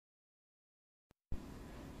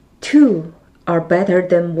Two are better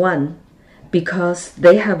than one, because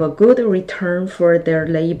they have a good return for their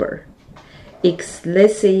labor.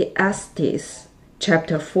 Ecclesiastes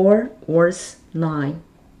chapter 4, verse 9.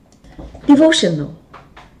 Devotional,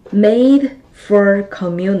 made for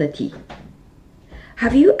community.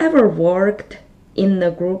 Have you ever worked in a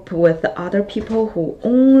group with other people who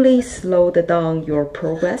only slowed down your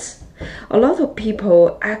progress? A lot of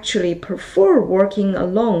people actually prefer working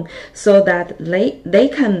alone so that they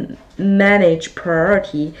can manage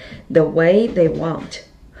priority the way they want.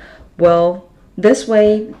 Well, this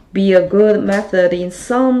may be a good method in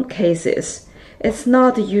some cases. It's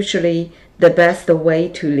not usually the best way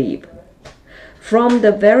to live. From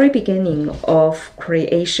the very beginning of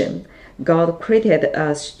creation, God created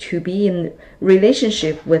us to be in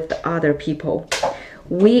relationship with other people.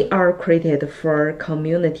 We are created for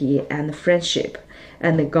community and friendship,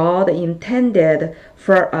 and God intended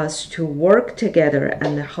for us to work together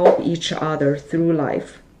and help each other through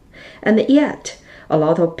life. And yet, a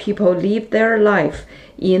lot of people live their life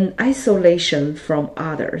in isolation from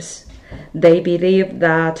others. They believe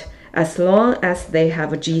that as long as they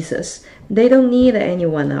have Jesus, they don't need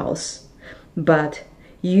anyone else. But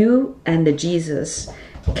you and Jesus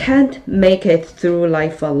can't make it through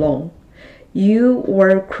life alone. You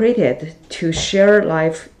were created to share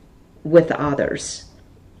life with others.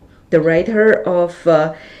 The writer of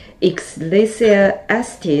Ecclesiastes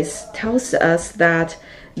tells us that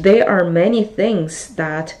there are many things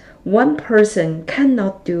that one person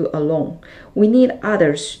cannot do alone. We need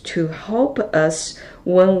others to help us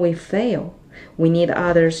when we fail. We need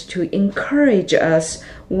others to encourage us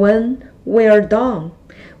when we are down.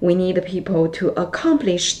 We need people to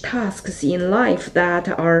accomplish tasks in life that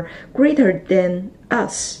are greater than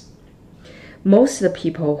us. Most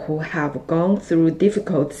people who have gone through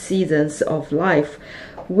difficult seasons of life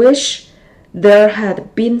wish there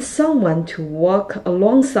had been someone to walk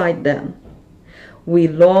alongside them. We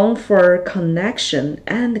long for connection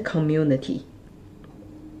and community.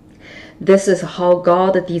 This is how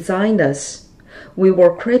God designed us. We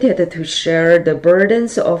were created to share the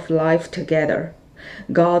burdens of life together.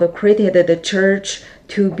 God created the church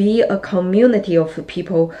to be a community of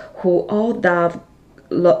people who all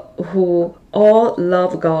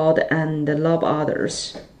love God and love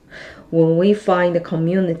others. When we find a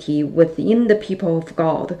community within the people of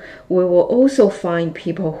God, we will also find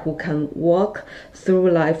people who can walk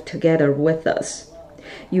through life together with us.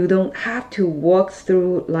 You don't have to walk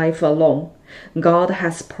through life alone. God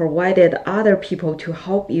has provided other people to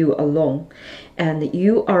help you along, and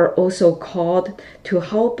you are also called to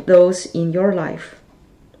help those in your life.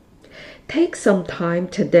 Take some time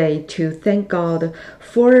today to thank God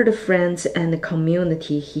for the friends and the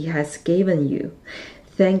community He has given you.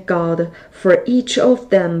 Thank God for each of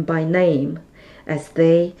them by name. As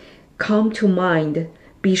they come to mind,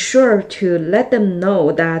 be sure to let them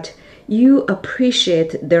know that you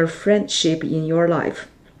appreciate their friendship in your life.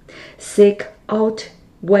 Seek out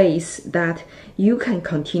ways that you can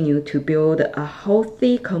continue to build a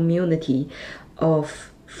healthy community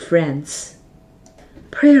of friends.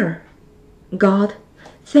 Prayer. God,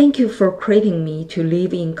 thank you for creating me to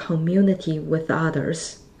live in community with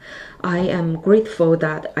others. I am grateful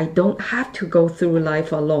that I don't have to go through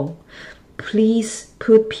life alone. Please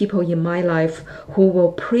put people in my life who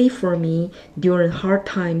will pray for me during hard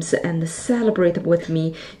times and celebrate with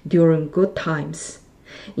me during good times.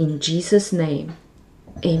 In Jesus' name,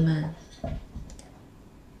 amen.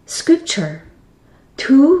 Scripture.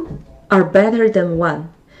 Two are better than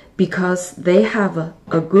one, because they have a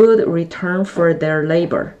good return for their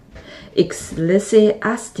labor.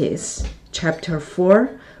 Ecclesiastes chapter 4,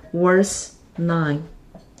 verse 9.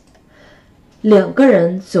 两个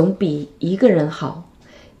人总比一个人好，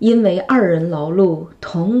因为二人劳碌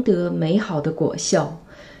同得美好的果效。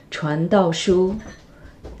传道书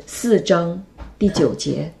4章第9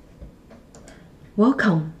节。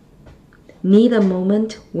Welcome. Need a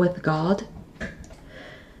moment with God?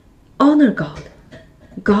 Honor God.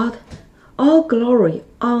 God, all glory,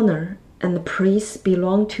 honor, and praise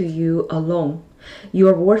belong to you alone. You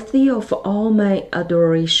are worthy of all my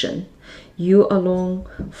adoration. You alone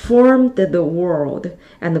formed the world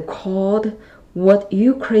and called what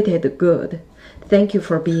you created good. Thank you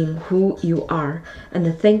for being who you are,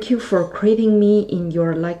 and thank you for creating me in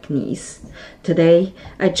your likeness. Today,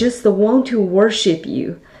 I just want to worship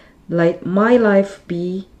you. Let my life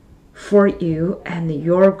be for you and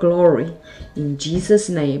your glory. In Jesus'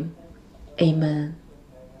 name, amen.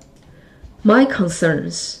 My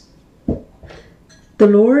concerns. The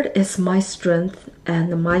Lord is my strength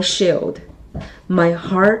and my shield. My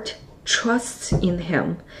heart trusts in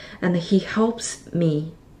Him, and He helps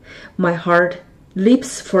me. My heart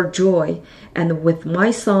leaps for joy, and with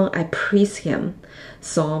my song I praise him.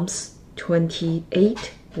 Psalms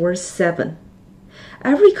 28, verse 7.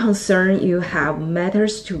 Every concern you have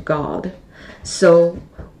matters to God. So,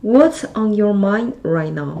 what's on your mind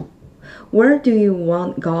right now? Where do you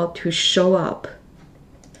want God to show up?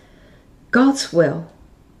 God's will.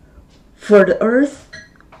 For the earth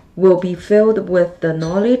will be filled with the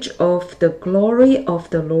knowledge of the glory of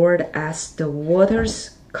the Lord as the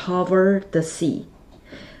waters cover the sea.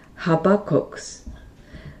 Habakkuk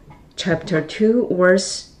chapter 2,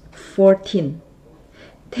 verse 14.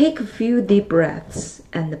 Take a few deep breaths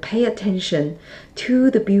and pay attention to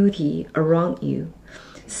the beauty around you.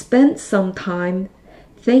 Spend some time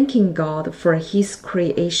thanking God for His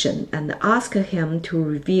creation and ask Him to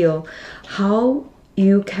reveal how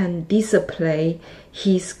you can display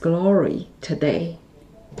His glory today.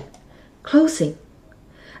 Closing.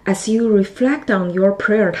 As you reflect on your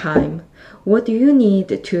prayer time, what do you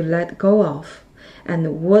need to let go of?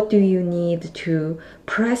 And what do you need to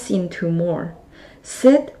press into more?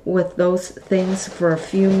 Sit with those things for a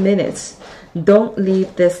few minutes. Don't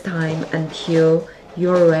leave this time until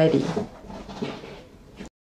you're ready.